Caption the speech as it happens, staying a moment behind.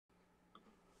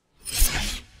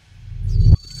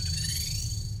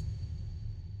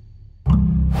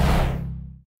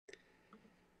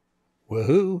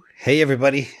Woohoo! Hey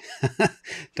everybody!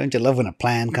 Don't you love when a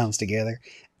plan comes together?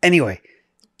 Anyway,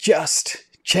 just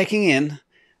checking in.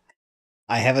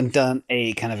 I haven't done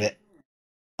a kind of an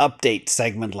update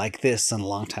segment like this in a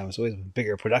long time. It's always been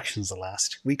bigger productions the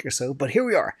last week or so, but here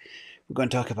we are. We're going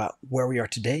to talk about where we are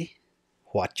today,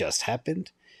 what just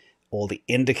happened, all the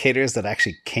indicators that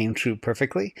actually came true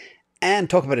perfectly, and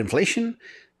talk about inflation,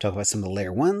 talk about some of the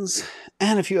layer ones,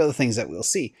 and a few other things that we'll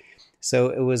see. So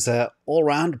it was all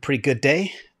around a pretty good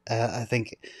day. I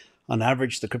think on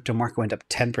average the crypto market went up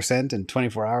 10% in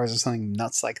 24 hours or something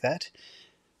nuts like that.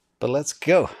 But let's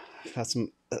go. Got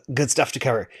some good stuff to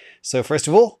cover. So first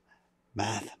of all,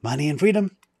 math, money, and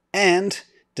freedom, and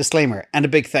disclaimer, and a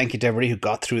big thank you to everybody who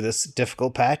got through this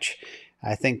difficult patch.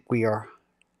 I think we are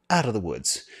out of the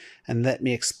woods. And let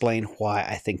me explain why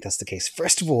I think that's the case.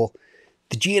 First of all,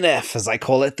 the GNF, as I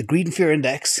call it, the Greed and Fear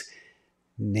Index,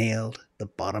 nailed the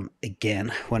bottom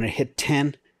again when it hit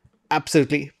 10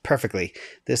 absolutely perfectly.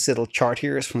 This little chart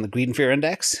here is from the Greed and Fear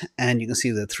Index, and you can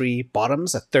see the three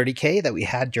bottoms at 30k that we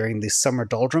had during the summer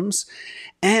doldrums,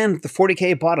 and the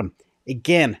 40k bottom.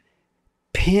 Again,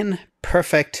 pin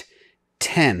perfect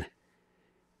 10.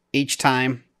 Each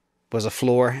time was a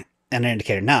floor and an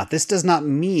indicator. Now, this does not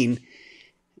mean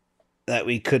that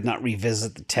we could not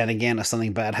revisit the 10 again if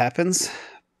something bad happens,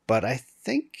 but I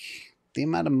think the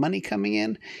amount of money coming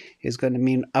in is going to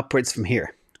mean upwards from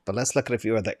here. But let's look at a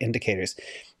few other indicators.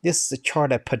 This is a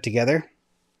chart I put together.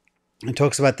 It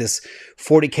talks about this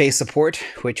 40k support,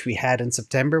 which we had in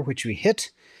September, which we hit,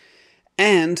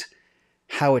 and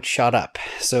how it shot up.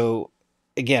 So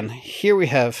again, here we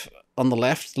have on the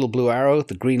left, the little blue arrow,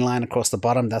 the green line across the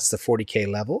bottom, that's the 40k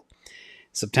level.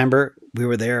 September, we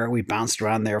were there, we bounced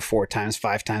around there 4 times,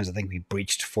 5 times. I think we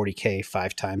breached 40k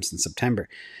 5 times in September.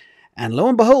 And lo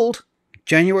and behold,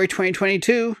 January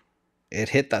 2022, it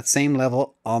hit that same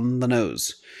level on the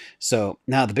nose. So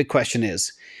now the big question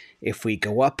is, if we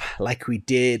go up like we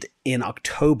did in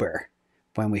October,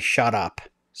 when we shot up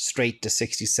straight to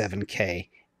 67k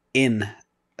in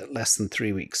less than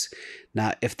 3 weeks.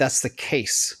 Now, if that's the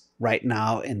case right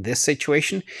now in this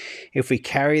situation, if we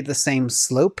carry the same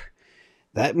slope,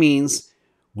 that means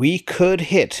we could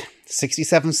hit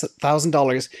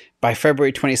 $67,000 by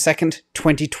February 22nd,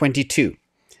 2022.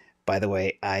 By the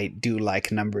way, I do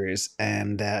like numbers,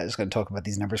 and I'm just going to talk about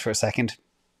these numbers for a second.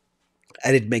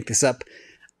 I didn't make this up.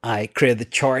 I created the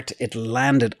chart. It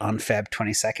landed on Feb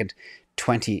 22nd,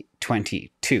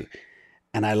 2022.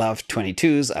 And I love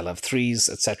 22s, I love 3s,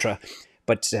 etc.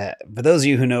 But for those of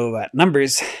you who know about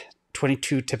numbers,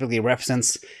 22 typically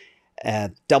represents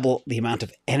double the amount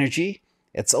of energy.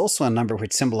 It's also a number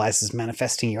which symbolizes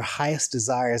manifesting your highest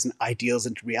desires and ideals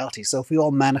into reality. So if we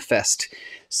all manifest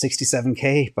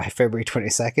 67k by February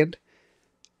 22nd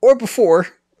or before,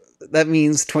 that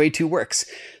means 22 works.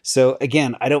 So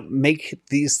again, I don't make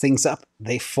these things up.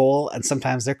 They fall, and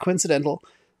sometimes they're coincidental.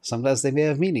 Sometimes they may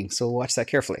have meaning. So we'll watch that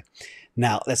carefully.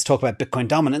 Now, let's talk about Bitcoin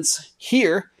dominance.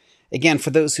 Here, again,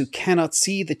 for those who cannot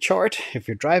see the chart, if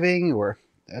you're driving or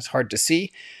it's hard to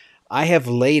see, I have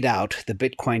laid out the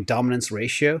Bitcoin dominance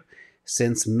ratio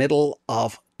since middle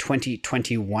of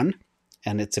 2021,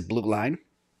 and it's a blue line.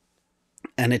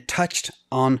 And it touched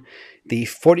on the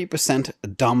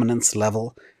 40% dominance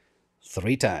level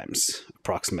 3 times,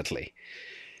 approximately.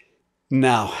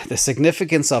 Now, the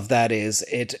significance of that is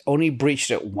it only breached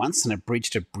it once, and it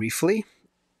breached it briefly.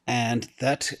 And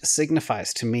that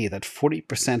signifies to me that 40%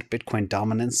 Bitcoin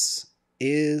dominance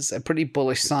is a pretty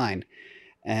bullish sign.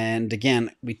 And again,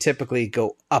 we typically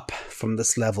go up from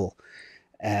this level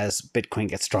as Bitcoin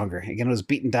gets stronger. Again, it was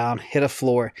beaten down, hit a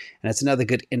floor, and it's another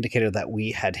good indicator that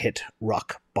we had hit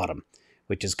rock bottom,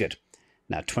 which is good.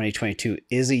 Now, 2022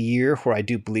 is a year where I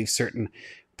do believe certain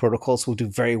protocols will do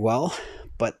very well,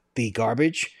 but the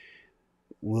garbage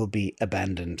will be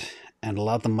abandoned, and a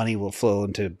lot of the money will flow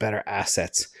into better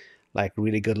assets like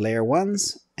really good layer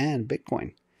ones and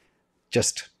Bitcoin.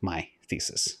 Just my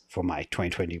thesis for my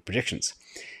 2020 predictions.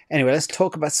 Anyway, let's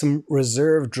talk about some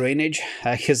reserve drainage,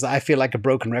 because I feel like a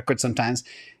broken record sometimes.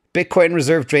 Bitcoin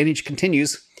reserve drainage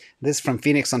continues. This from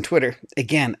Phoenix on Twitter.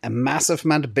 Again, a massive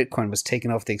amount of Bitcoin was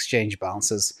taken off the exchange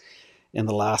balances in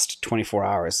the last 24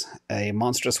 hours. A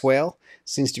monstrous whale.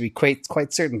 Seems to be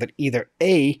quite certain that either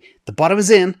A, the bottom is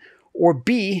in, or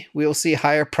B, we will see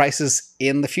higher prices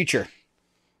in the future.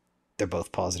 They're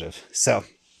both positive. So,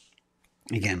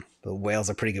 again, the whales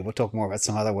are pretty good. We'll talk more about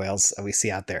some other whales that we see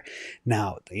out there.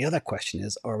 Now, the other question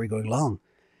is, are we going long?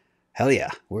 Hell yeah,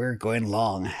 we're going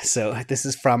long. So this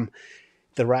is from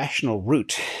the Rational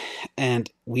Root,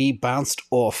 and we bounced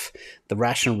off the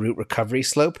Rational Root recovery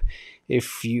slope.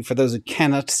 For those who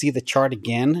cannot see the chart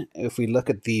again, if we look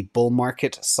at the bull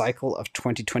market cycle of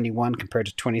 2021 compared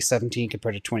to 2017,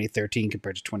 compared to 2013,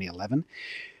 compared to 2011,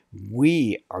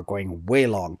 we are going way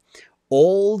long.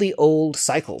 All the old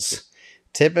cycles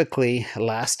typically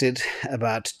lasted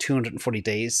about 240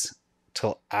 days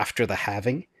till after the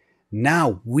halving.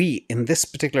 Now we, in this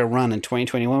particular run in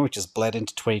 2021, which has bled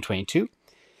into 2022,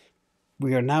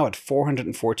 we are now at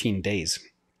 414 days.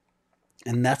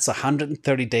 And that's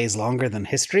 130 days longer than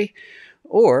history,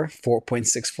 or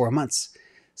 4.64 months.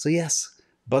 So yes,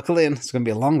 buckle in. It's going to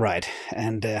be a long ride,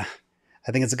 and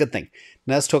I think it's a good thing.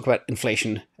 Now let's talk about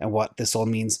inflation and what this all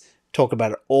means. Talk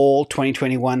about it all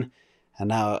 2021, and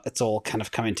now it's all kind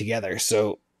of coming together.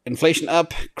 So inflation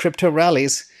up, crypto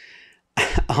rallies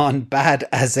on bad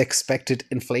as expected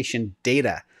inflation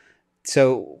data.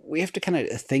 So we have to kind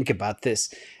of think about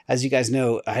this. As you guys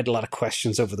know, I had a lot of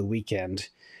questions over the weekend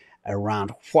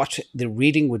around what the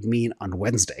reading would mean on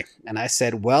Wednesday. And I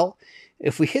said, well,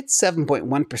 if we hit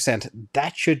 7.1%,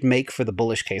 that should make for the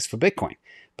bullish case for Bitcoin,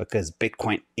 because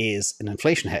Bitcoin is an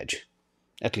inflation hedge.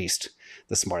 At least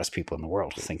the smartest people in the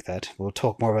world think that. We'll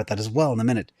talk more about that as well in a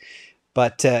minute.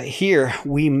 But here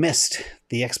we missed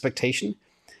the expectation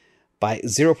by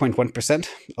 0.1%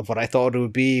 of what I thought it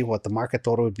would be, what the market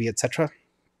thought it would be, etc.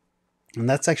 And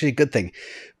that's actually a good thing.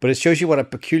 But it shows you what a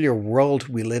peculiar world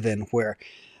we live in, where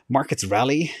markets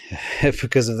rally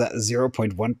because of that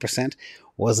 0.1%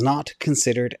 was not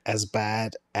considered as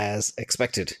bad as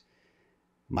expected.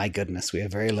 My goodness, we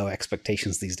have very low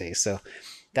expectations these days. So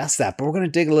that's that. But we're going to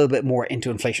dig a little bit more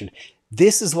into inflation.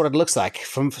 This is what it looks like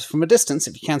from a distance.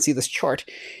 If you can't see this chart,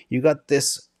 you got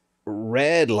this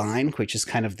red line, which is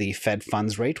kind of the Fed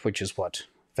funds rate, which is what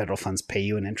federal funds pay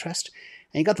you in interest.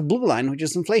 And you got the blue line, which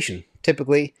is inflation.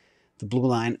 Typically, the blue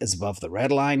line is above the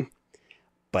red line.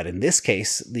 But in this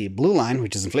case, the blue line,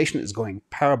 which is inflation, is going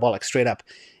parabolic straight up.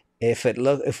 If it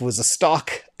was a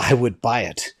stock, I would buy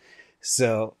it.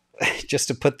 So just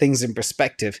to put things in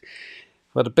perspective,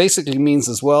 what it basically means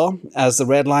as well, as the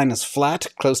red line is flat,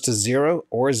 close to zero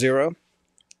or zero,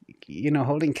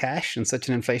 holding cash in such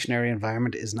an inflationary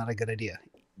environment is not a good idea.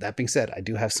 That being said, I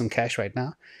do have some cash right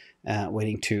now,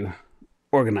 waiting to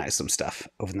organize some stuff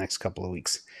over the next couple of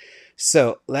weeks.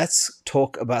 So let's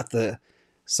talk about the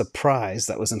surprise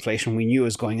that was inflation. We knew it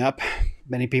was going up.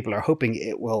 Many people are hoping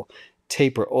it will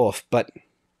taper off, but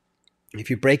if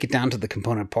you break it down to the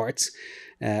component parts,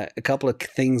 a couple of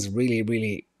things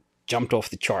really jumped off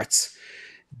the charts.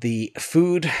 The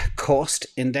food cost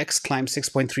index climbed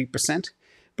 6.3%,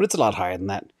 but it's a lot higher than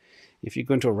that. If you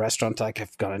go into a restaurant, like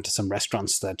I've gone into some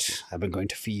restaurants that I've been going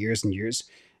to for years and years,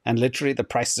 and literally the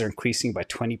prices are increasing by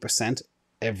 20%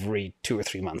 every 2 or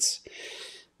 3 months.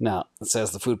 Now, it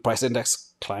says the food price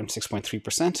index climbed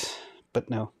 6.3%, but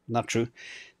no, not true.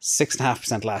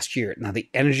 6.5% last year. Now, the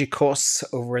energy costs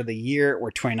over the year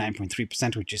were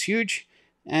 29.3%, which is huge,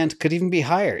 and could even be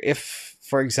higher if,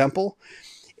 for example,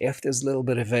 if there's a little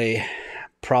bit of a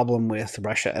problem with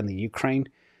Russia and the Ukraine,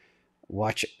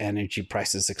 watch energy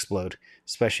prices explode,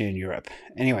 especially in Europe.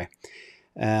 Anyway,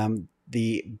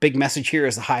 the big message here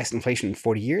is the highest inflation in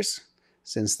 40 years,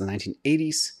 since the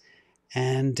 1980s.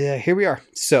 And here we are.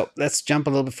 So let's jump a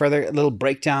little bit further, a little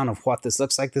breakdown of what this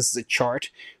looks like. This is a chart.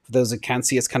 For those that can't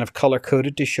see, it's kind of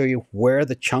color-coded to show you where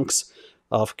the chunks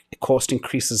of cost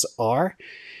increases are.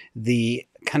 The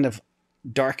kind of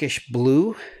darkish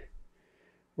blue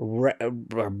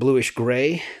or bluish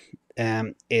gray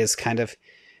is kind of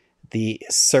the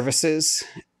services,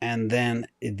 and then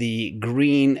the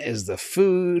green is the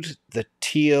food, the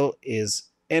teal is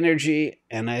energy,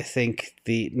 and I think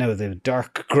the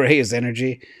dark gray is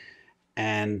energy,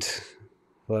 and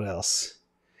what else?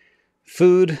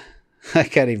 Food. I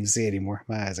can't even see anymore.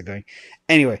 My eyes are going.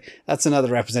 Anyway, that's another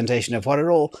representation of what it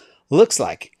all looks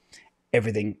like.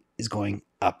 Everything is going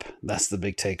up. That's the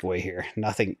big takeaway here.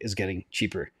 Nothing is getting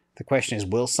cheaper. The question is,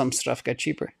 will some stuff get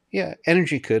cheaper? Yeah,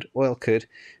 energy could, oil could,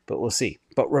 but we'll see.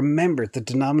 But remember, the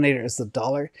denominator is the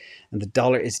dollar, and the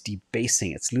dollar is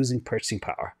debasing. It's losing purchasing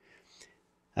power.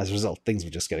 As a result, things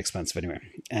will just get expensive anyway.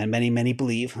 And many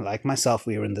believe, like myself,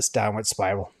 we are in this downward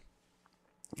spiral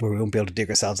where we won't be able to dig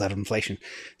ourselves out of inflation.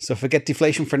 So forget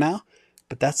deflation for now,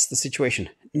 but that's the situation.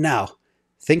 Now,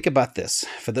 think about this.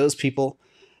 For those people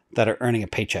that are earning a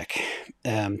paycheck,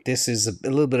 this is a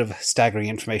little bit of staggering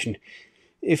information.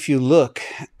 If you look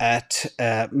at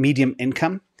median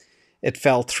income, it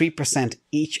fell 3%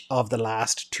 each of the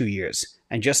last 2 years.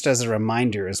 And just as a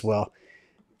reminder as well,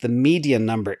 the median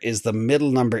number is the middle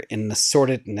number in the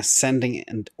sorted in ascending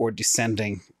or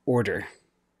descending order.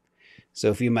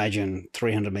 So if you imagine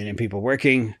 300 million people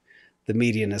working, the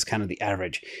median is kind of the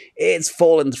average. It's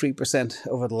fallen 3%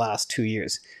 over the last 2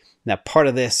 years. Now, part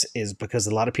of this is because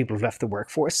a lot of people have left the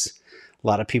workforce. A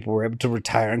lot of people were able to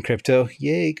retire in crypto.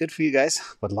 Yay, good for you guys.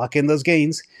 But lock in those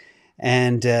gains.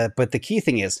 And but the key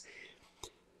thing is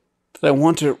that I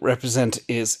want to represent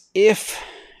is if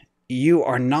you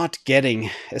are not getting,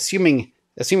 assuming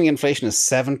inflation is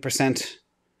 7%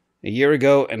 a year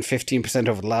ago and 15%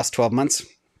 over the last 12 months,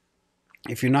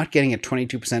 if you're not getting a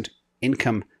 22%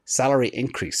 income salary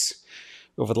increase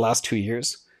over the last 2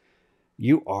 years,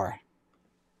 you are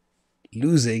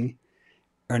losing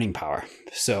earning power.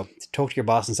 So talk to your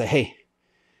boss and say, hey,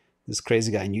 this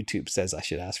crazy guy on YouTube says I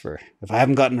should ask for, if I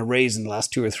haven't gotten a raise in the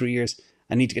last 2 or 3 years,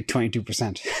 I need to get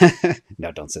 22%.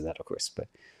 No, don't say that, of course, but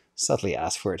subtly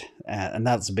ask for it. And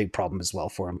that's a big problem as well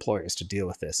for employers to deal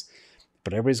with this.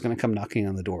 But everybody's going to come knocking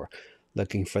on the door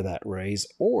looking for that raise,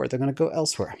 or they're going to go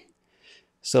elsewhere.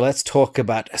 So let's talk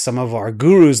about some of our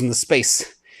gurus in the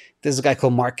space. There's a guy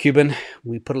called Mark Cuban.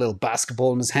 We put a little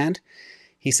basketball in his hand.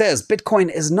 He says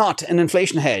Bitcoin is not an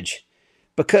inflation hedge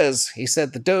because he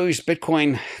said the Doge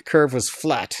Bitcoin curve was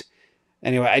flat.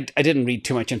 Anyway, I didn't read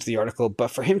too much into the article, but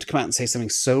for him to come out and say something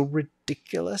so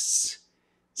ridiculous,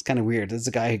 it's kind of weird. There's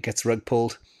a guy who gets rug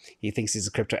pulled. He thinks he's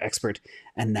a crypto expert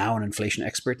and now an inflation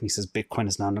expert, and he says Bitcoin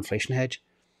is not an inflation hedge.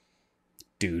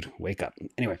 Dude, wake up.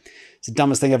 Anyway, it's the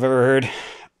dumbest thing I've ever heard,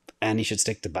 and he should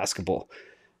stick to basketball.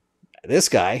 This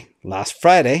guy, last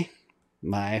Friday,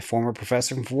 my former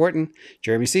professor from Wharton,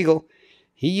 Jeremy Siegel,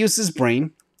 he used his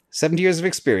brain, 70 years of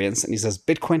experience, and he says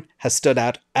Bitcoin has stood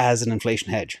out as an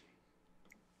inflation hedge.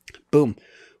 Boom.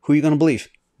 Who are you going to believe?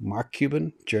 Mark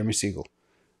Cuban, Jeremy Siegel.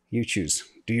 You choose.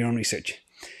 Do your own research.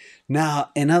 Now,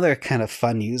 in other kind of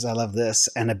fun news, I love this,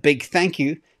 and a big thank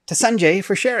you to Sanjay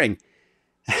for sharing.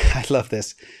 I love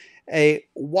this. A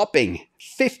whopping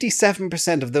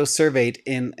 57% of those surveyed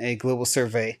in a global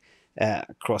survey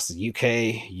across the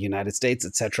UK, United States,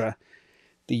 etc.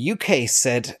 The UK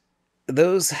said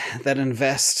those that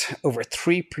invest over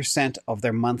 3% of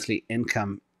their monthly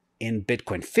income in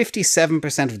Bitcoin,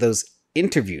 57% of those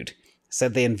interviewed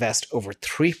said they invest over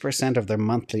 3% of their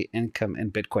monthly income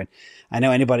in Bitcoin. I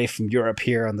know anybody from Europe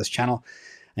here on this channel,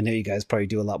 I know you guys probably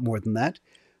do a lot more than that,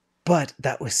 but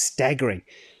that was staggering.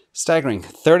 Staggering.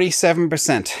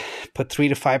 37% put 3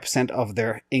 to 5% of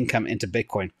their income into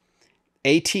Bitcoin.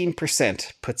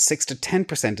 18% put 6 to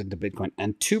 10% into Bitcoin,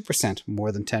 and 2%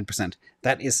 more than 10%.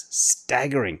 That is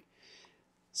staggering.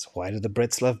 So why do the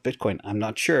Brits love Bitcoin? I'm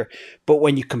not sure. But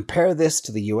when you compare this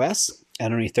to the US,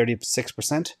 at only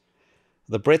 36%,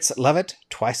 the Brits love it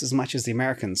twice as much as the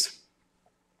Americans.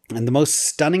 And the most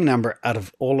stunning number out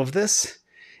of all of this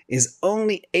is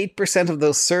only 8% of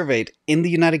those surveyed in the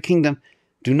United Kingdom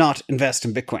do not invest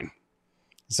in Bitcoin.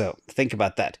 So think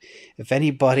about that. If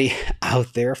anybody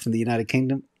out there from the United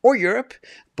Kingdom or Europe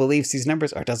believes these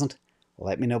numbers or doesn't,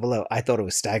 let me know below. I thought it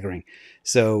was staggering.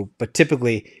 So, but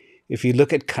typically, if you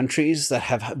look at countries that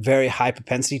have very high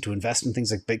propensity to invest in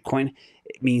things like Bitcoin,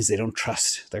 it means they don't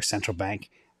trust their central bank,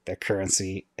 their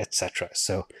currency, etc.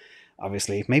 So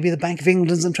obviously, maybe the Bank of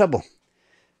England's in trouble.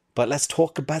 But let's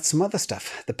talk about some other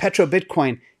stuff. The Petro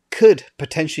Bitcoin could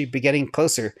potentially be getting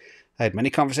closer. I had many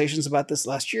conversations about this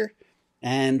last year,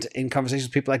 and in conversations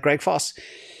with people like Greg Foss.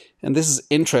 And this is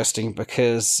interesting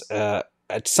because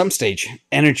at some stage,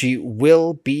 energy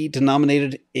will be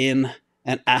denominated in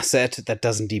an asset that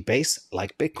doesn't debase,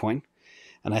 like Bitcoin.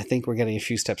 And I think we're getting a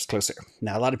few steps closer.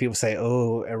 Now, a lot of people say,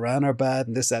 oh, Iran are bad,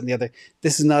 and this, that, and the other.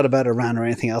 This is not about Iran or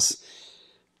anything else.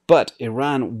 But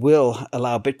Iran will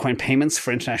allow Bitcoin payments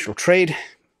for international trade,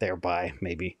 thereby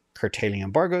maybe curtailing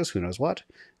embargoes, who knows what.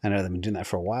 I know they've been doing that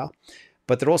for a while.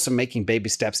 But they're also making baby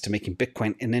steps to making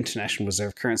Bitcoin an international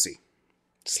reserve currency.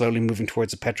 Slowly moving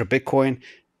towards a Petro Bitcoin,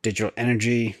 digital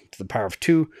energy to the power of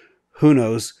 2. Who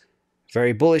knows?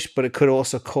 Very bullish, but it could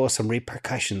also cause some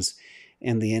repercussions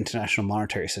in the international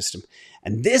monetary system.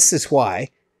 And this is why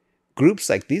groups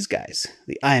like these guys,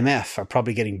 the IMF, are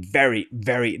probably getting very,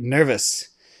 very nervous.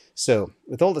 So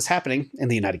with all this happening in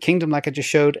the United Kingdom, like I just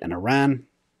showed, and Iran,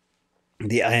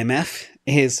 the IMF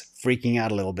is freaking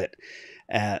out a little bit.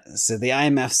 So the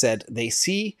IMF said they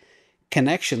see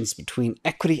connections between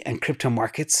equity and crypto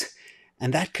markets,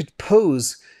 and that could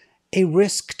pose a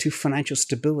risk to financial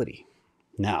stability.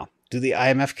 Now, do the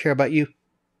IMF care about you?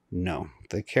 No,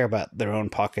 they care about their own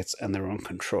pockets and their own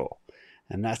control.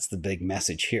 And that's the big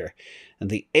message here. And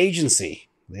the agency,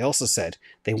 they also said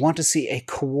they want to see a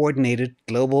coordinated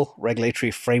global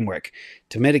regulatory framework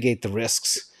to mitigate the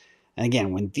risks. And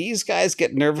again, when these guys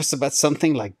get nervous about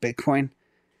something like Bitcoin,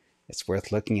 it's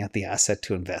worth looking at the asset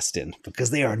to invest in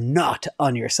because they are not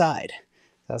on your side.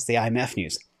 That's the IMF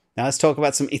news. Now let's talk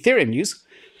about some Ethereum news.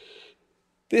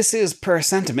 This is per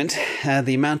sentiment.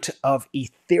 The amount of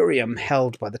Ethereum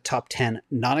held by the top 10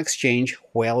 non-exchange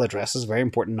whale addresses, very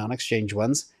important non-exchange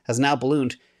ones, has now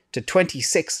ballooned to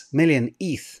 26 million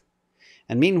ETH.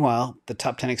 And meanwhile, the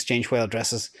top 10 exchange whale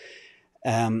addresses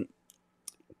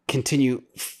continue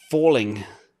falling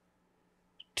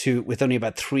with only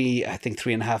about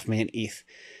 3.5 million ETH.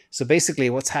 So basically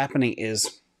what's happening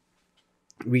is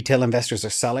retail investors are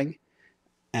selling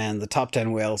and the top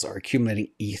 10 whales are accumulating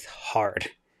ETH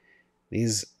hard.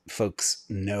 These folks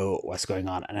know what's going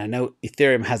on. And I know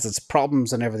Ethereum has its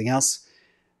problems and everything else,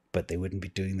 but they wouldn't be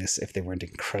doing this if they weren't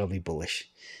incredibly bullish.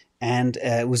 And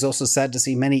it was also sad to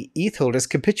see many ETH holders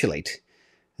capitulate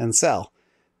and sell,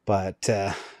 but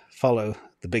follow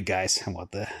the big guys and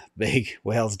what the big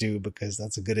whales do, because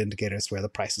that's a good indicator as to where the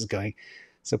price is going.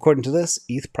 So according to this,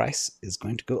 ETH price is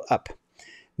going to go up.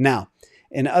 Now,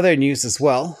 in other news as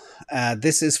well,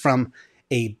 this is from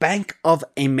a Bank of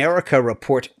America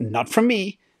report, not from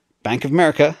me, Bank of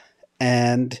America,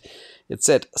 and it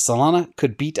said Solana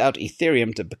could beat out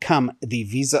Ethereum to become the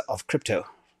Visa of crypto,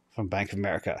 from Bank of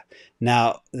America.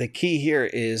 Now, the key here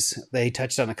is they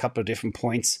touched on a couple of different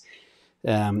points.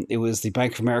 It was the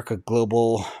Bank of America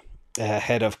global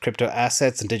head of crypto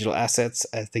assets and digital assets.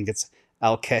 I think it's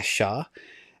Alkesh Shah.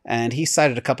 And he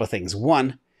cited a couple of things.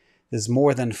 One, there's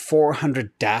more than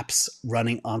 400 dApps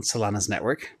running on Solana's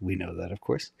network. We know that, of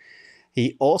course.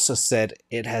 He also said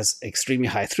it has extremely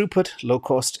high throughput, low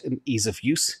cost, and ease of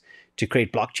use to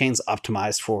create blockchains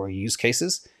optimized for use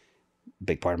cases.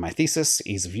 Big part of my thesis,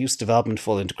 ease of use, development,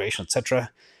 full integration,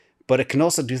 etc. But it can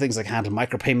also do things like handle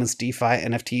micropayments, DeFi,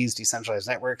 NFTs, decentralized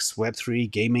networks, Web3,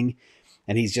 gaming,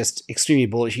 and he's just extremely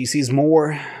bullish. He sees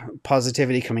more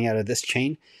positivity coming out of this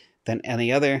chain than any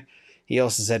other. He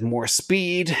also said more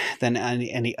speed than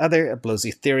any other. It blows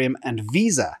Ethereum and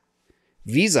Visa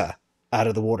out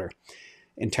of the water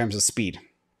in terms of speed.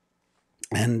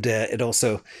 And it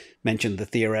also mentioned the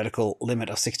theoretical limit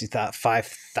of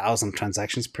 65,000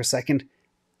 transactions per second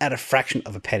at a fraction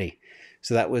of a penny.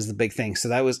 So that was the big thing. So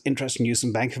that was interesting news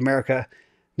from Bank of America.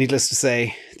 Needless to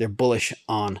say, they're bullish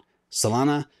on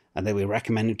Solana, and they will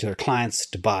recommend it to their clients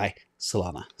to buy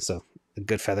Solana. So a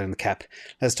good feather in the cap.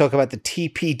 Let's talk about the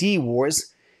TPD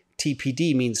wars.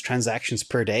 TPD means transactions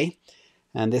per day.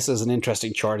 And this is an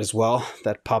interesting chart as well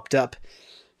that popped up.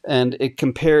 And it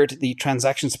compared the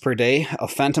transactions per day of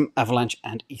Phantom, Avalanche,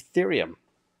 and Ethereum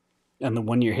and the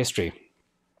 1 year history,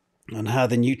 and how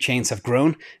the new chains have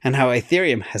grown and how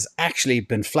Ethereum has actually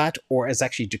been flat or has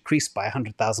actually decreased by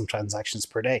 100,000 transactions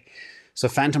per day. So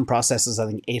Phantom processes, I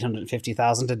think,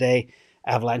 850,000 a day,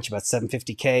 Avalanche about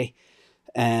 750K,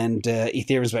 and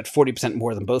Ethereum is about 40%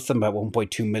 more than both of them, about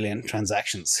 1.2 million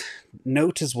transactions.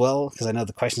 Note as well, because I know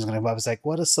the question is going to come up, is like,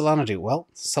 what does Solana do? Well,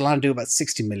 Solana do about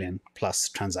 60 million plus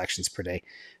transactions per day,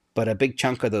 but a big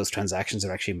chunk of those transactions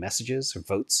are actually messages or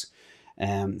votes.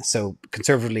 So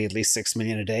conservatively, at least 6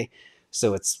 million a day.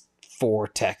 So it's 4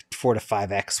 to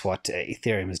 5x what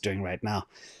Ethereum is doing right now.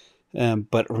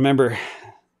 But remember,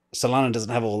 Solana doesn't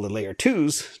have all the layer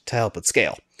 2s to help it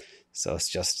scale. So it's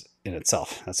just in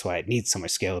itself. That's why it needs so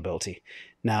much scalability.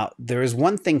 Now, there is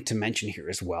one thing to mention here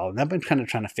as well, and I've been kind of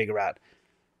trying to figure out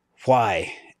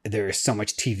why there is so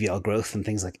much TVL growth in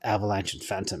things like Avalanche and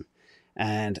Phantom.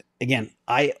 And again,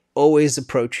 I always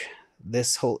approach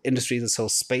this whole industry, this whole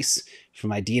space from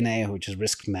my DNA, which is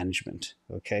risk management.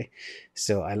 Okay,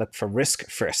 so I look for risk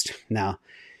first. Now,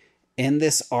 in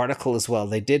this article as well,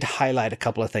 they did highlight a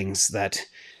couple of things that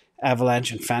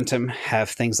Avalanche and Phantom have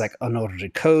things like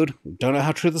unaudited code. Don't know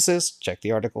how true this is. Check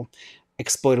the article.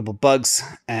 Exploitable bugs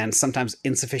and sometimes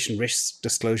insufficient risk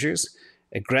disclosures.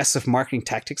 Aggressive marketing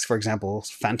tactics. For example,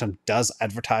 Phantom does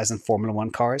advertise in Formula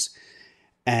One cars.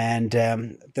 And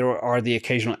there are the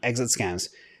occasional exit scams.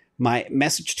 My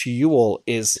message to you all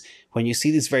is when you see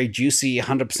these very juicy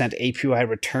 100% APY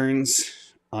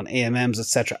returns on AMMs,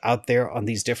 etc., out there on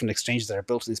these different exchanges that are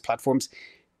built on these platforms,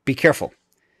 be careful.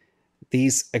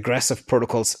 These aggressive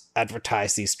protocols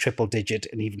advertise these triple-digit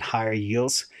and even higher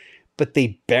yields, but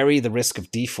they bury the risk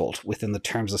of default within the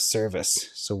terms of service.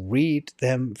 So read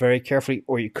them very carefully,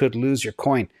 or you could lose your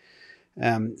coin.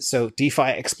 So DeFi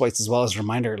exploits, as well as a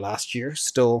reminder, last year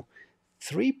stole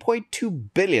 $3.2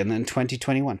 billion in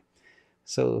 2021.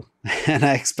 So, and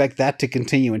I expect that to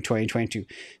continue in 2022.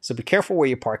 So be careful where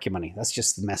you park your money. That's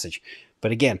just the message.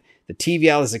 But again, the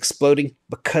TVL is exploding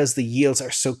because the yields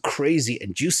are so crazy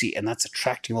and juicy, and that's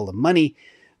attracting all the money,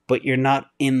 but you're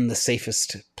not in the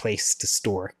safest place to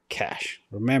store cash.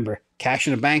 Remember, cash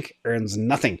in a bank earns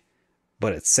nothing,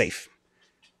 but it's safe.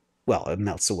 Well, it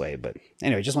melts away, but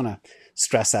anyway, just want to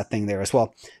stress that thing there as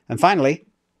well. And finally,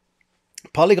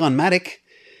 Polygon Matic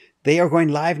They are going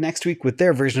live next week with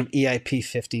their version of EIP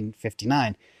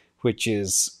 1559, which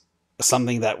is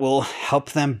something that will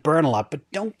help them burn a lot.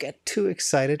 But don't get too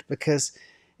excited because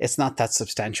it's not that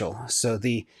substantial. So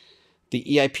the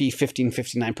EIP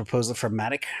 1559 proposal for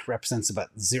Matic represents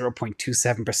about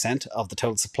 0.27% of the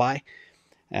total supply.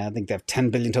 I think they have 10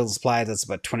 billion total supply. That's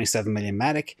about 27 million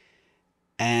Matic.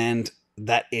 And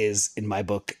that is, in my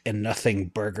book, a nothing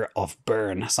burger of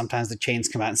burn. Sometimes the chains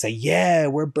come out and say, yeah,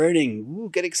 we're burning. Ooh,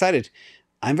 get excited.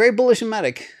 I'm very bullish in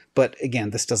Matic. But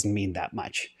again, this doesn't mean that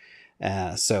much.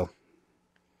 But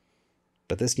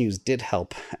this news did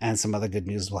help. And some other good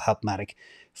news will help Matic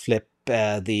flip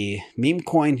the meme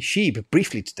coin SHIB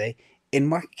briefly today in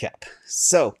market cap.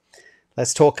 So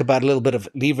let's talk about a little bit of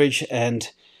leverage and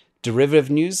derivative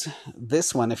news.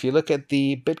 This one, if you look at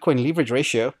the Bitcoin leverage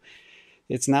ratio,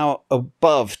 it's now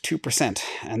above 2%,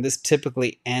 and this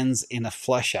typically ends in a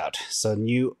flush out. So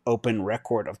new open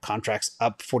record of contracts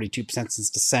up 42% since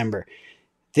December.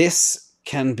 This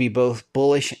can be both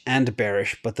bullish and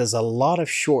bearish, but there's a lot of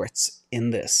shorts in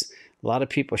this. A lot of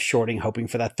people shorting, hoping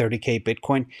for that 30K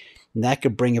Bitcoin. And that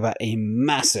could bring about a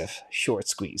massive short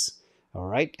squeeze. All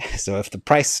right. So if the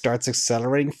price starts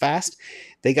accelerating fast,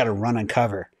 they got to run and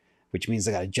cover, which means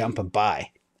they got to jump and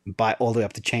buy all the way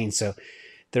up the chain. So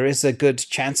there is a good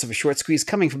chance of a short squeeze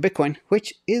coming for Bitcoin,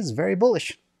 which is very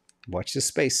bullish. Watch this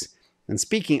space. And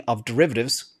speaking of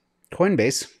derivatives,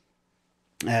 Coinbase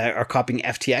are copying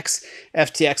FTX.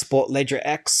 FTX bought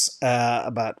LedgerX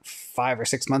about 5 or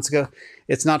 6 months ago.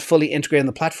 It's not fully integrated in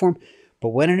the platform, but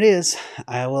when it is,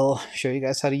 I will show you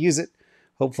guys how to use it.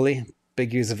 Hopefully,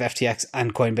 big use of FTX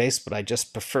and Coinbase, but I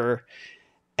just prefer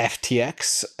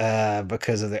FTX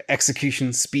because of their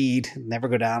execution speed, never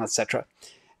go down, etc.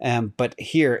 But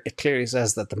here it clearly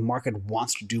says that the market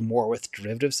wants to do more with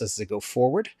derivatives as they go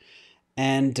forward.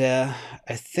 And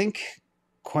I think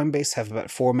Coinbase have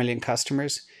about 4 million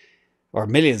customers, or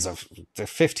millions of the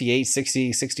 58,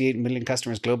 60, 68 million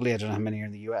customers globally. I don't know how many are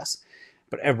in the US,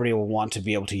 but everybody will want to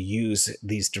be able to use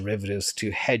these derivatives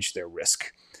to hedge their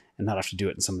risk and not have to do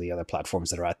it in some of the other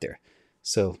platforms that are out there.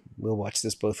 So we'll watch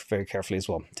this both very carefully as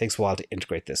well. It takes a while to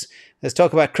integrate this. Let's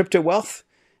talk about crypto wealth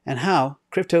and how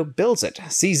crypto builds it.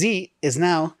 CZ is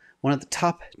now one of the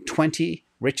top 20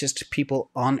 richest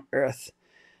people on earth.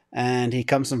 And he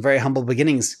comes from very humble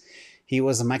beginnings. He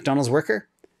was a McDonald's worker,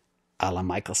 a la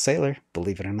Michael Saylor,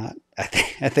 believe it or not.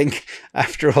 I think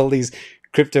after all these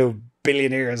crypto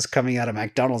billionaires coming out of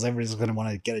McDonald's, everybody's going to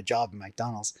want to get a job at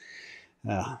McDonald's.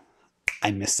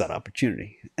 I missed that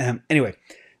opportunity. Anyway,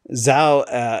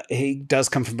 Zhao, he does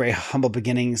come from very humble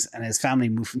beginnings, and his family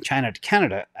moved from China to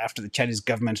Canada after the Chinese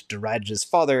government derided his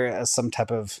father as some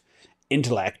type of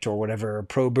intellect or whatever,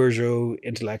 pro-bourgeois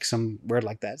intellect, some word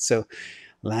like that. So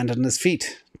landed on his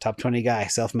feet, top 20 guy,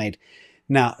 self-made.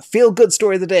 Now, feel-good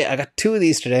story of the day. I got 2 of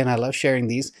these today, and I love sharing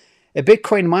these. A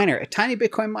Bitcoin miner, a tiny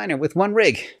Bitcoin miner with 1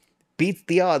 rig, beat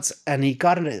the odds, and he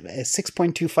got a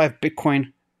 6.25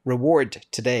 Bitcoin reward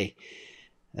today.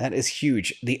 That is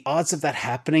huge. The odds of that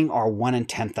happening are 1 in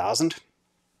 10,000.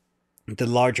 The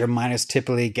larger miners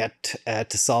typically get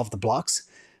to solve the blocks,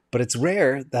 but it's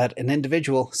rare that an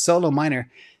individual solo miner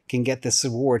can get this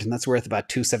reward, and that's worth about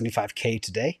 275K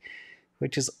today,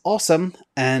 which is awesome.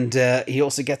 And he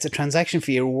also gets a transaction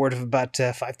fee reward of about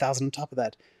 5,000 on top of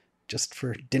that, just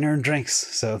for dinner and drinks.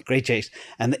 So great chase.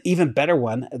 And the even better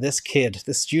one, this kid,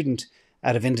 this student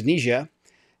out of Indonesia,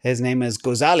 his name is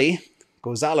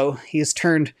Gozalo, he has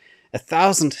turned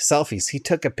 1,000 selfies. He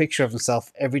took a picture of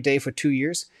himself every day for 2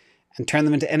 years and turned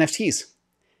them into NFTs.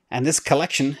 And this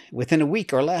collection, within a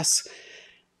week or less,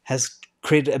 has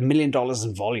created $1 million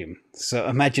in volume. So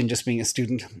imagine just being a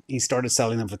student. He started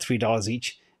selling them for $3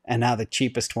 each, and now the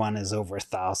cheapest one is over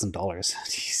 $1,000.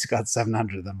 He's got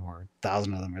 700 of them or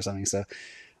 1,000 of them or something. So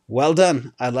well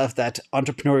done. I love that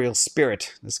entrepreneurial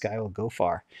spirit. This guy will go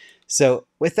far. So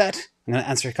with that, I'm going to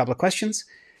answer a couple of questions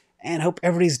and hope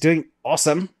everybody's doing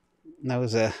awesome. That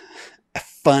was a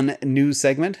fun news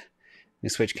segment. Let me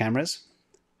switch cameras.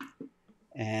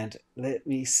 And let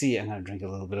me see. I'm going to drink a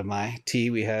little bit of my tea.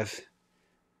 We have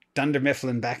Dunder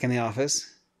Mifflin back in the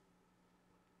office.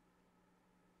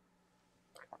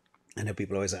 I know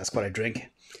people always ask what I drink.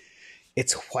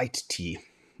 It's white tea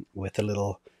with a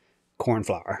little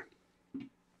cornflower.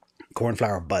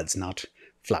 Cornflower buds, not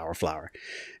flower.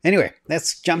 Anyway,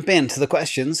 let's jump into the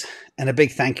questions. And a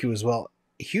big thank you as well.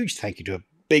 A huge thank you to a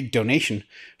big donation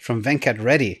from Venkat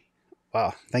Reddy.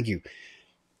 Wow, thank you.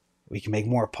 We can make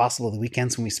more possible the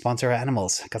weekends when we sponsor our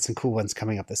animals. Got some cool ones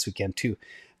coming up this weekend too.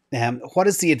 What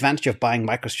is the advantage of buying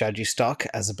MicroStrategy stock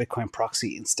as a Bitcoin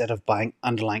proxy instead of buying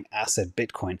underlying asset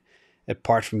Bitcoin,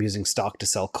 apart from using stock to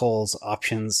sell calls,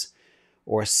 options,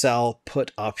 or sell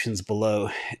put options below.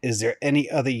 Is there any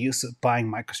other use of buying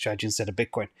MicroStrategy instead of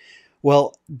Bitcoin?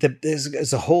 Well,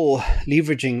 there's a whole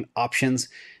leveraging options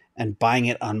and buying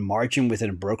it on margin within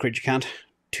a brokerage account.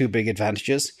 Two big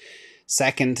advantages.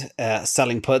 Second,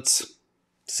 selling puts,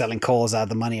 selling calls out of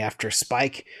the money after a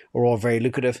spike are all very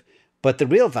lucrative. But the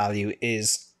real value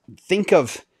is, think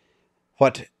of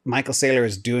what Michael Saylor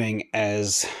is doing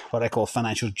as what I call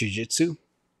financial jiu-jitsu.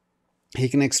 He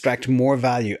can extract more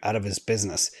value out of his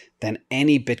business than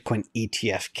any Bitcoin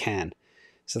ETF can.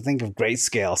 So think of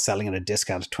Grayscale selling at a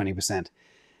discount of 20%.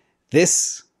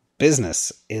 This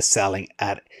business is selling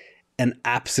at an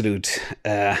absolute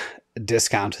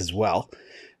discount as well,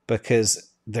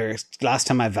 because last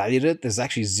time I valued it, there's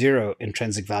actually zero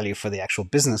intrinsic value for the actual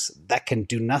business that can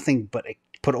do nothing but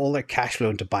put all their cash flow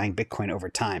into buying Bitcoin over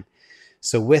time.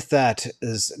 So with that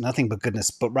is nothing but goodness.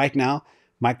 But right now,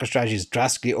 MicroStrategy is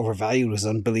drastically overvalued. It was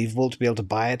unbelievable to be able to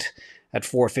buy it at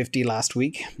 $450 last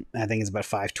week. I think it's about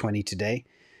 $520 today.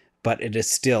 But it is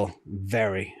still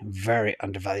very, very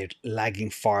undervalued, lagging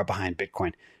far behind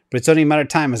Bitcoin. But it's only a matter of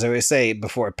time, as I always say,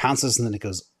 before it pounces and then it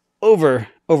goes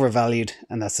overvalued.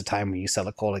 And that's the time when you sell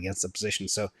a call against the position.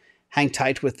 So hang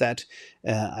tight with that.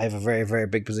 I have a very, very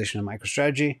big position in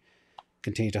MicroStrategy.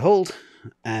 Continue to hold.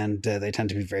 And they tend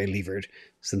to be very levered,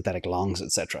 synthetic longs,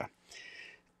 etc.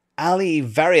 Ali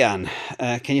Varian,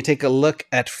 can you take a look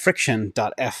at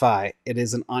Friction.fi? It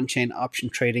is an on-chain option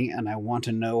trading, and I want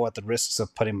to know what the risks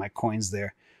of putting my coins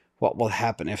there. What will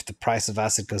happen if the price of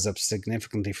asset goes up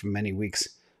significantly for many weeks?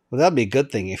 Well, that'll be a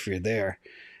good thing if you're there.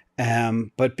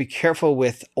 But be careful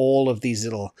with all of these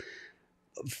little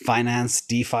finance,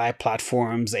 DeFi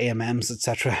platforms, AMMs,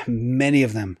 etc. Many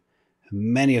of them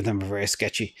are very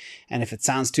sketchy. And if it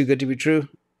sounds too good to be true,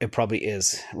 it probably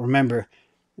is. Remember,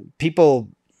 people...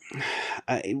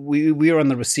 we are on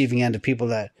the receiving end of people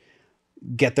that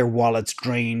get their wallets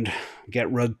drained,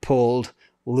 get rug pulled,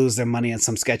 lose their money on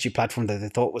some sketchy platform that they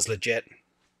thought was legit.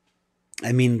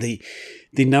 I mean, the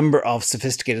number of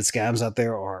sophisticated scams out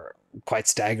there are quite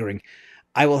staggering.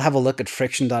 I will have a look at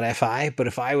Friction.fi, but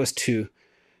if I was to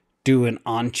do an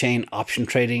on-chain option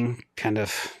trading kind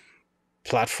of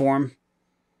platform,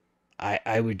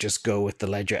 I would just go with the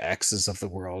Ledger X's of the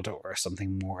world or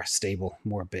something more stable,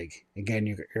 more big. Again,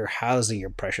 you're housing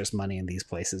your precious money in these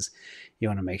places. You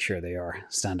want to make sure they are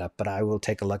stand up. But I will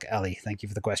take a look. Ali, thank you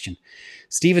for the question.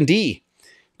 Stephen D.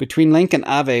 Between Link and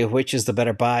Aave, which is the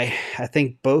better buy? I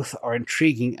think both are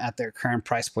intriguing at their current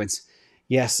price points.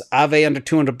 Yes, Aave under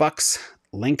 $200,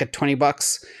 Link at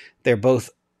 $20. They're both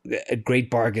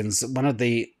great bargains. One of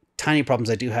the tiny problems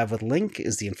I do have with Link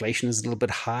is the inflation is a little bit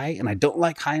high, and I don't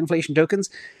like high inflation tokens,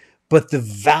 but the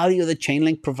value that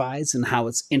Chainlink provides and how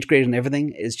it's integrated in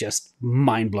everything is just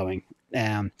mind-blowing.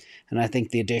 And I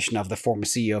think the addition of the former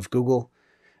CEO of Google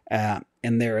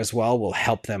in there as well will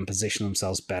help them position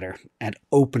themselves better and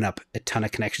open up a ton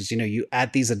of connections. You know, you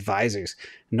add these advisors,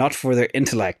 not for their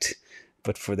intellect,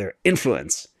 but for their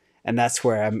influence. And that's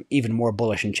where I'm even more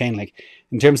bullish in Chainlink.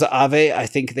 In terms of Aave, I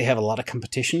think they have a lot of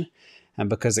competition. And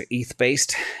because they're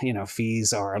ETH-based, you know,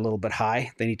 fees are a little bit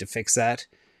high. They need to fix that.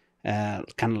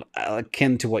 Kind of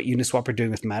akin to what Uniswap are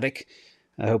doing with Matic.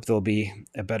 I hope there'll be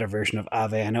a better version of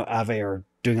Aave. I know Aave are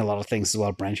doing a lot of things as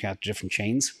well, branching out to different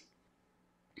chains.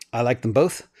 I like them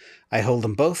both. I hold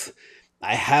them both.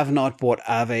 I have not bought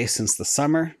Aave since the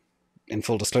summer. In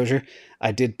full disclosure,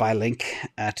 I did buy Link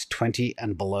at 20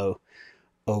 and below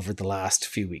over the last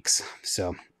few weeks.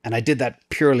 And I did that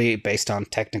purely based on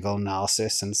technical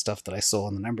analysis and stuff that I saw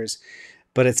in the numbers.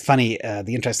 But it's funny,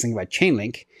 the interesting thing about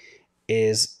Chainlink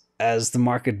is as the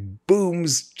market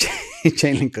booms,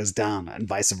 Chainlink goes down and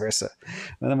vice versa.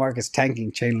 When the market's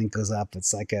tanking, Chainlink goes up.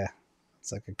 It's like a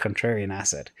contrarian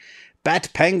asset. Bat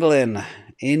Pangolin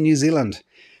in New Zealand.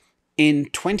 In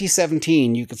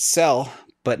 2017, you could sell,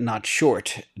 but not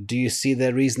short. Do you see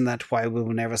the reason that why we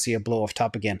will never see a blow off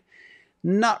top again?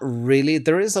 Not really.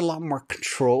 There is a lot more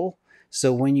control.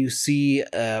 So when you see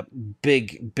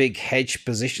big hedge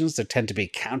positions, there tend to be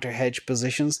counter hedge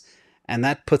positions, and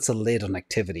that puts a lid on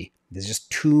activity. There's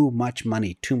just too much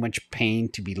money, too much pain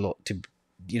to be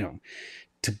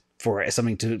for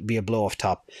something to be a blow off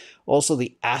top. Also,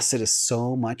 the asset is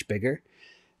so much bigger,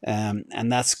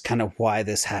 and that's kind of why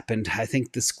this happened. I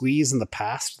think the squeeze in the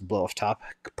past, the blow off top,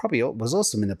 probably was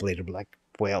also manipulated, like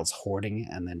whales hoarding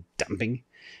and then dumping.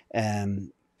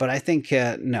 But I think,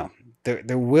 no,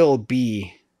 there will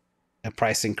be a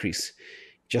price increase.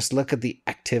 Just look at the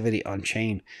activity on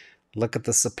chain. Look at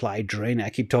the supply draining. I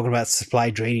keep talking about supply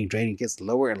draining. Draining gets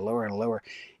lower and lower and lower.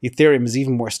 Ethereum is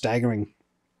even more staggering.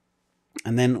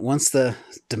 And then once the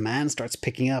demand starts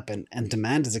picking up, and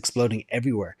demand is exploding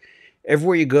everywhere.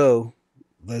 Everywhere you go,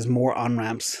 there's more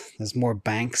on-ramps, there's more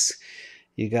banks.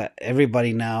 You got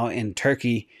everybody now in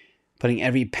Turkey putting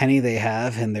every penny they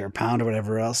have in their pound or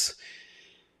whatever else,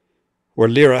 or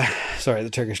lira, sorry, the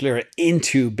Turkish lira,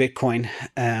 into Bitcoin.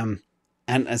 And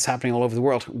it's happening all over the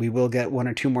world. We will get 1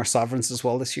 or 2 more sovereigns as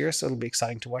well this year, so it'll be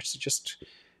exciting to watch.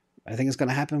 I think it's going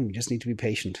to happen. We just need to be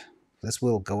patient. This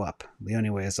will go up. The only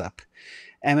way is up.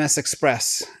 MS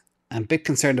Express. I'm a bit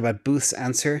concerned about Booth's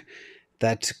answer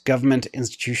that government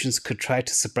institutions could try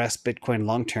to suppress Bitcoin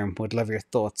long term. Would love your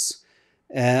thoughts.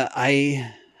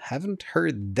 I haven't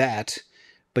heard that,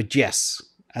 but yes,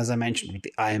 as I mentioned with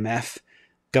the IMF,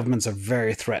 governments are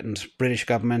very threatened. British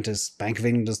government is, Bank of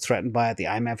England is threatened by it. The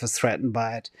IMF is threatened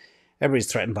by it.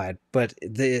 Everybody's threatened by it. But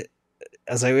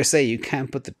as I always say, you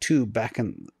can't put the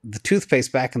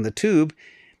toothpaste back in the tube.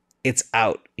 It's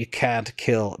out. You can't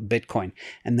kill Bitcoin.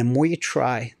 And the more you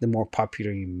try, the more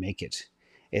popular you make it.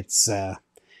 It's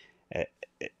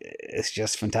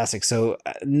just fantastic. So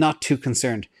not too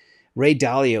concerned. Ray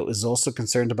Dalio is also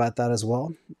concerned about that as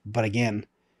well. But again,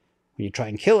 when you try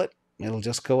and kill it, it'll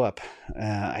just go up.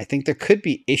 I think there could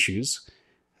be issues,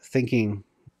 thinking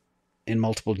in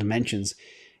multiple dimensions.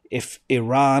 If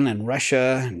Iran and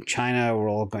Russia and China were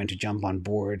all going to jump on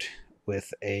board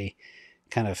with a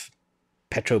kind of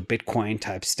petro-Bitcoin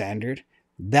type standard,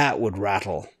 that would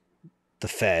rattle the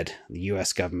Fed, the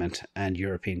US government, and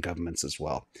European governments as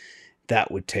well.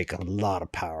 That would take a lot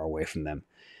of power away from them,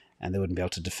 and they wouldn't be able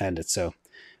to defend it. So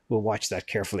we'll watch that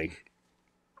carefully.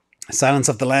 Silence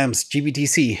of the Lambs,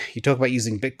 GBTC. You talk about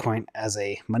using Bitcoin as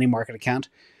a money market account.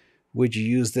 Would you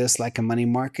use this like a money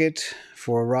market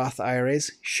for Roth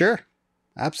IRAs? Sure,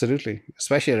 absolutely,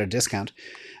 especially at a discount.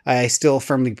 I still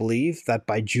firmly believe that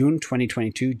by June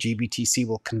 2022, GBTC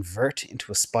will convert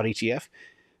into a spot ETF,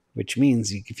 which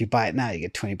means if you buy it now, you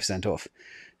get 20% off.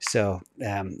 So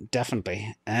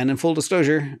definitely. And in full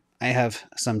disclosure, I have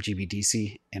some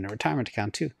GBTC in a retirement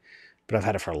account too, but I've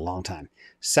had it for a long time.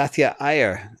 Satya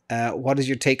Iyer, what is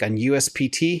your take on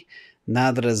USPT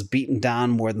now that it has beaten down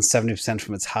more than 70%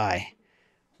 from its high?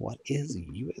 What is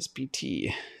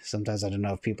USPT? Sometimes I don't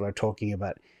know if people are talking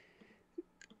about,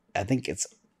 I think it's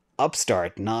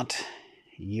Upstart, not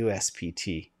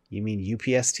USPT. You mean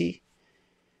UPST?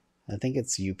 I think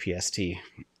it's UPST.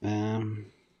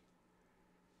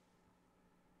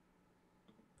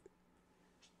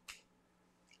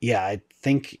 Yeah, I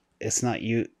think it's not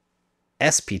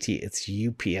SPT, it's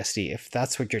UPST. If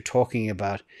that's what you're talking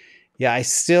about, yeah,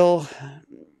 it's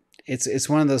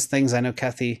one of those things. I know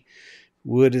Kathy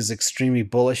Wood is extremely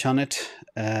bullish on it,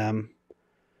 but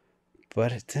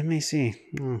let me see.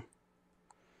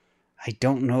 I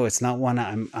don't know. It's not one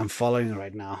I'm following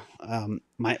right now.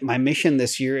 My mission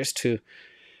this year is to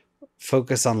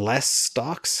focus on less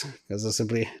stocks because there's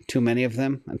simply too many of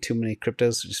them and too many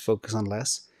cryptos to just focus on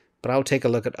less. But I'll take a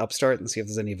look at Upstart and see if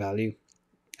there's any value.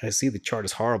 I see the chart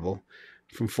is horrible,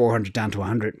 from 400 down to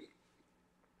 100.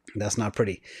 That's not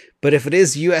pretty. But if it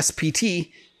is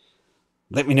USPT,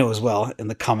 let me know as well in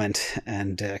the comment,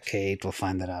 and K8 will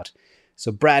find that out.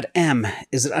 So Brad M,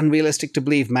 is it unrealistic to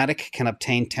believe Matic can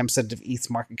obtain 10% of ETH's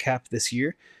market cap this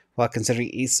year while considering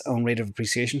ETH's own rate of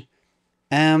appreciation?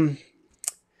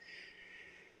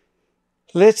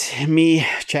 Let me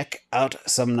check out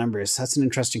some numbers. That's an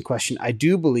interesting question. I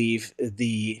do believe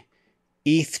the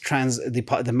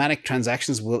the Matic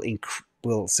transactions will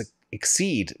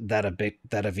exceed that of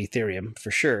Ethereum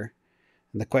for sure.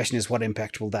 And the question is, what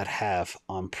impact will that have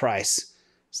on price?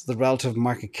 So the relative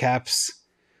market caps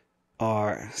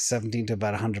are 17 to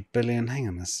about 100 billion. Hang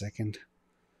on a second.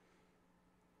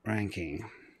 Ranking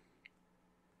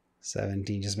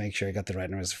 17. Just make sure I got the right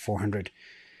numbers. 400.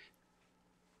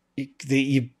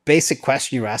 The basic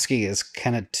question you're asking is,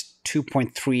 can it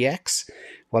 2.3x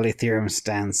while Ethereum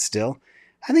stands still?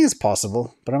 I think it's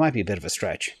possible, but it might be a bit of a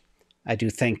stretch. I do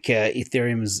think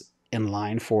Ethereum is in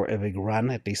line for a big run,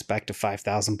 at least back to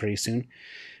 5,000 pretty soon,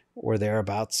 or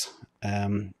thereabouts.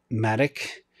 Matic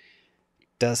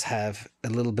does have a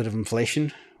little bit of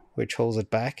inflation, which holds it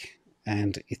back,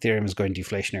 and Ethereum is going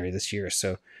deflationary this year.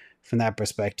 So from that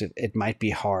perspective, it might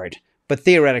be hard, but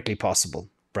theoretically possible,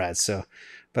 Brad.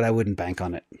 But I wouldn't bank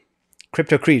on it.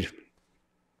 Crypto Creed.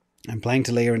 I'm planning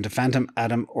to layer into Phantom,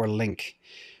 Atom, or Link.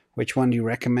 Which one do you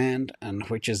recommend, and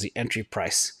which is the entry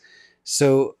price?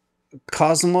 So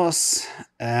Cosmos,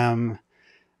 I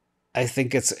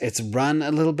think it's run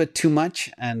a little bit too much,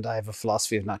 and I have a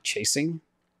philosophy of not chasing.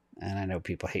 And I know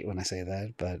people hate when I say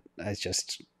that, but I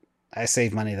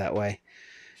save money that way.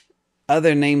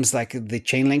 Other names like the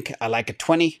Chainlink, I like at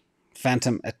 20,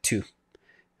 Phantom at 2.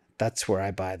 That's where I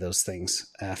buy those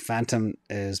things. Phantom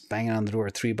is banging on the door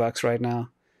at $3 right now,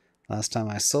 last time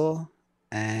I saw.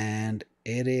 And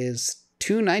it is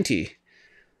 290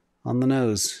 on the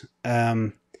nose.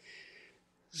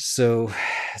 So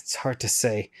it's hard to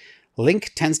say.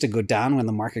 Link tends to go down when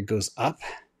the market goes up.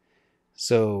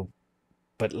 So,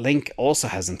 but Link also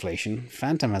has inflation.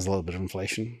 Phantom has a little bit of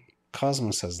inflation.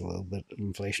 Cosmos has a little bit of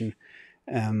inflation.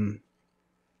 If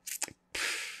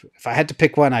I had to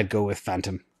pick one, I'd go with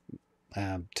Phantom,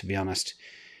 to be honest,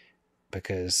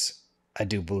 because I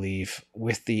do believe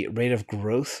with the rate of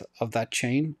growth of that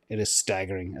chain, it is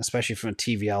staggering, especially from a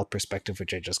TVL perspective,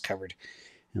 which I just covered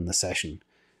in the session.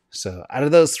 So out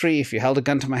of those three, if you held a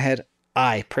gun to my head,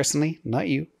 I personally, not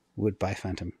you, would buy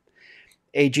Phantom.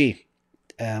 AG.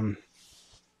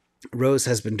 Rose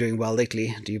has been doing well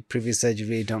lately. You previously said you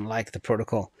really don't like the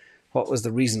protocol. What was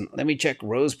the reason? Let me check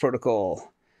Rose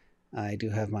protocol. I do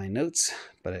have my notes,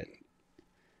 but I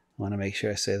want to make sure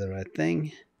I say the right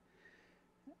thing.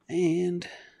 And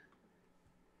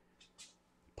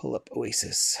pull up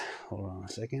Oasis. Hold on a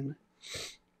second.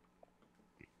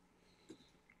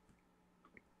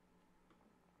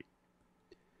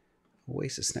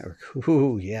 Oasis Network.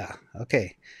 Ooh, yeah.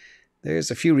 Okay.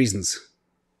 There's a few reasons.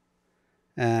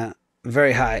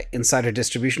 Very high insider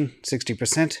distribution,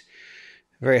 60%.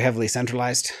 Very heavily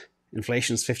centralized.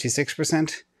 Inflation's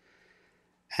 56%.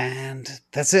 And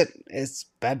that's it. It's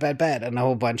bad. And a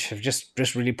whole bunch of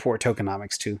just really poor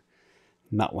tokenomics too.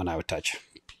 Not one I would touch.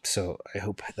 So I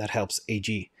hope that helps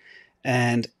AG.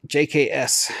 And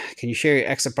JKS, can you share your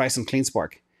exit price on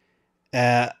CleanSpark?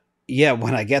 Yeah,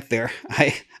 when I get there.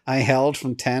 I held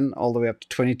from 10 all the way up to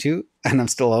 22, and I'm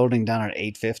still holding down at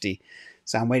 850.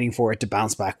 So I'm waiting for it to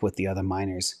bounce back with the other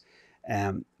miners.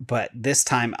 But this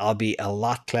time I'll be a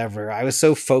lot cleverer. I was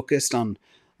so focused on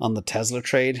the Tesla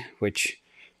trade, which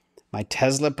my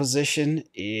Tesla position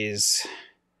is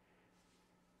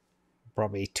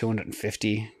probably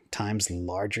 250 times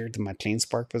larger than my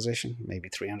CleanSpark position, maybe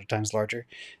 300 times larger.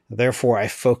 Therefore, I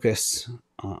focus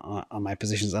on my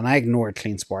positions, and I ignored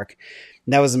CleanSpark.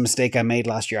 And that was a mistake I made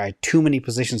last year. I had too many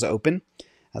positions open.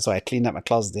 That's why I cleaned up my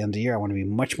closet at the end of the year. I want to be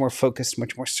much more focused,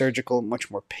 much more surgical, much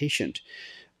more patient.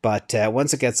 But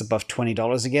once it gets above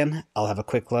 $20 again, I'll have a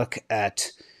quick look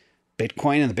at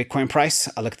Bitcoin and the Bitcoin price.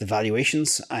 I'll look at the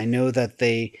valuations. I know that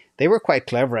they were quite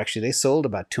clever, actually. They sold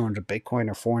about 200 Bitcoin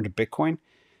or 400 Bitcoin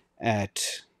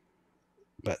at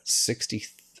about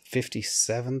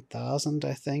 57,000,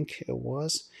 I think it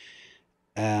was.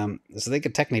 So they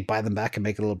could technically buy them back and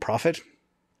make a little profit.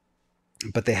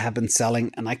 But they have been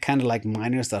selling, and I kind of like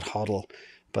miners that hodl,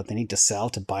 but they need to sell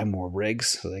to buy more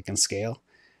rigs so they can scale.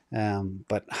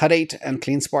 But Hut 8 and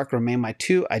CleanSpark remain my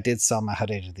two. I did sell my Hut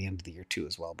 8 at the end of the year too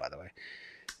as well, by the way.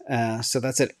 So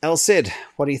that's it. El Cid,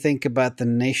 what do you think about the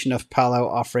Nation of Palau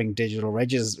offering digital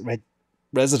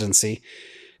residency?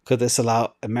 Could this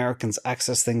allow Americans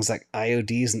access things like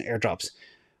IODs and airdrops?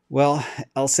 Well,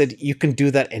 El Cid, you can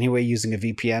do that anyway using a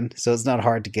VPN, so it's not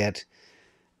hard to get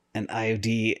an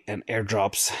IOD and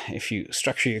airdrops if you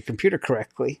structure your computer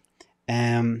correctly.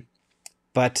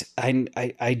 But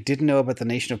I did know about the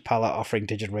Nation of Palau offering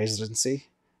digital residency.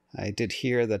 I did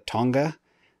hear that Tonga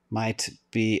might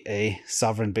be a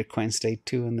sovereign Bitcoin state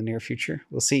too in the near future.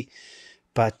 We'll see.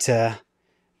 But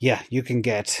yeah, you can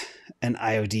get an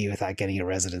IOD without getting a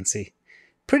residency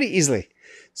pretty easily.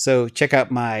 So check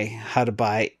out my how to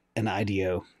buy an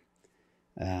IDO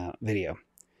video.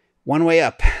 One way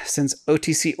up. Since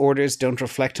OTC orders don't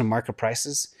reflect on market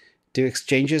prices, do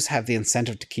exchanges have the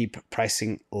incentive to keep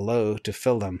pricing low to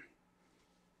fill them?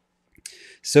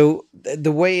 So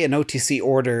the way an OTC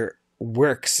order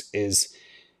works is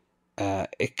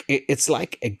it's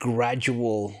like a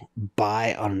gradual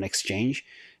buy on an exchange.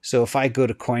 So if I go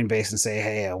to Coinbase and say,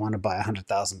 hey, I want to buy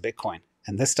 100,000 Bitcoin,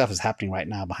 and this stuff is happening right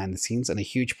now behind the scenes, and a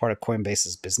huge part of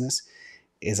Coinbase's business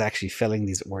is actually filling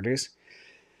these orders.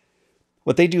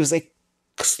 What they do is they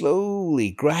slowly,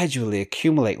 gradually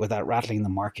accumulate without rattling the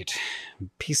market,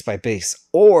 piece by piece.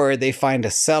 Or they find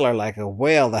a seller like a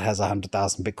whale that has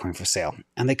 100,000 Bitcoin for sale,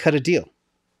 and they cut a deal.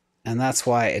 And that's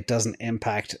why it doesn't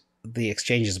impact the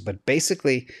exchanges. But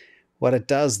basically, what it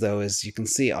does, though, is you can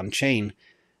see on chain,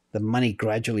 the money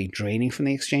gradually draining from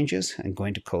the exchanges and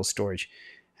going to cold storage.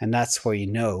 And that's where you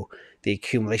know the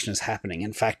accumulation is happening.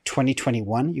 In fact,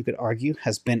 2021, you could argue,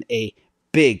 has been a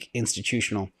big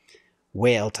institutional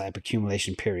whale type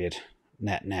accumulation period,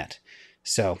 net.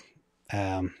 So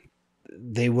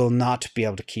they will not be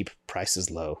able to keep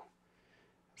prices low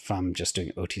from just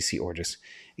doing OTC orders.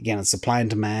 Again, it's supply and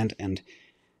demand, and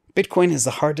Bitcoin is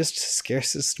the hardest,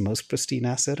 scarcest, most pristine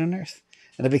asset on earth.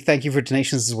 And a big thank you for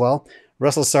donations as well.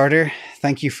 Russell Sarter,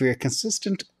 thank you for your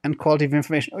consistent and quality of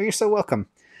information. Oh, you're so welcome.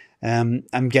 I'm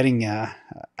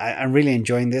really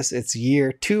enjoying this. It's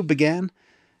year 2 began,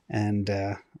 and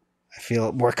I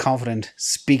feel more confident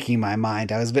speaking my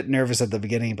mind. I was a bit nervous at the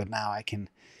beginning, but now I can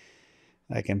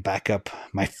back up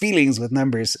my feelings with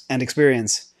numbers and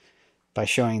experience by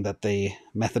showing that the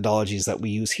methodologies that we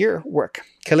use here work.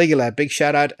 Caligula, big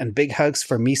shout out and big hugs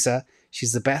for Misa.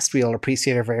 She's the best. We all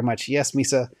appreciate her very much. Yes,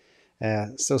 Misa,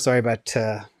 so sorry about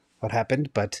what happened,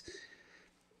 but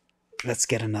let's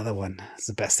get another one. It's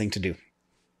the best thing to do.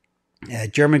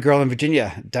 German girl in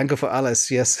Virginia, Danko for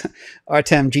alles. Yes,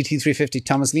 Artem, GT350,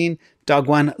 Thomas Lean, Dog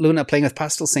One, Luna playing with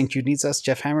pastel, St. Jude needs us,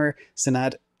 Jeff Hammer,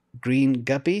 Sinad, Green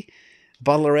Guppy,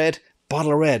 Bottle of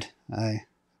red. I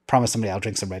promise somebody I'll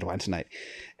drink some red wine tonight.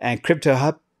 And Crypto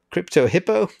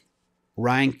Hippo,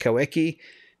 Ryan Kawecki,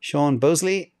 Sean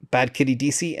Bosley, Bad Kitty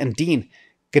DC, and Dean.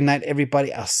 Good night,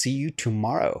 everybody. I'll see you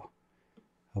tomorrow.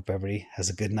 Hope everybody has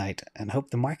a good night and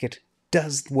hope the market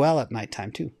does well at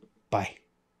nighttime too. Bye.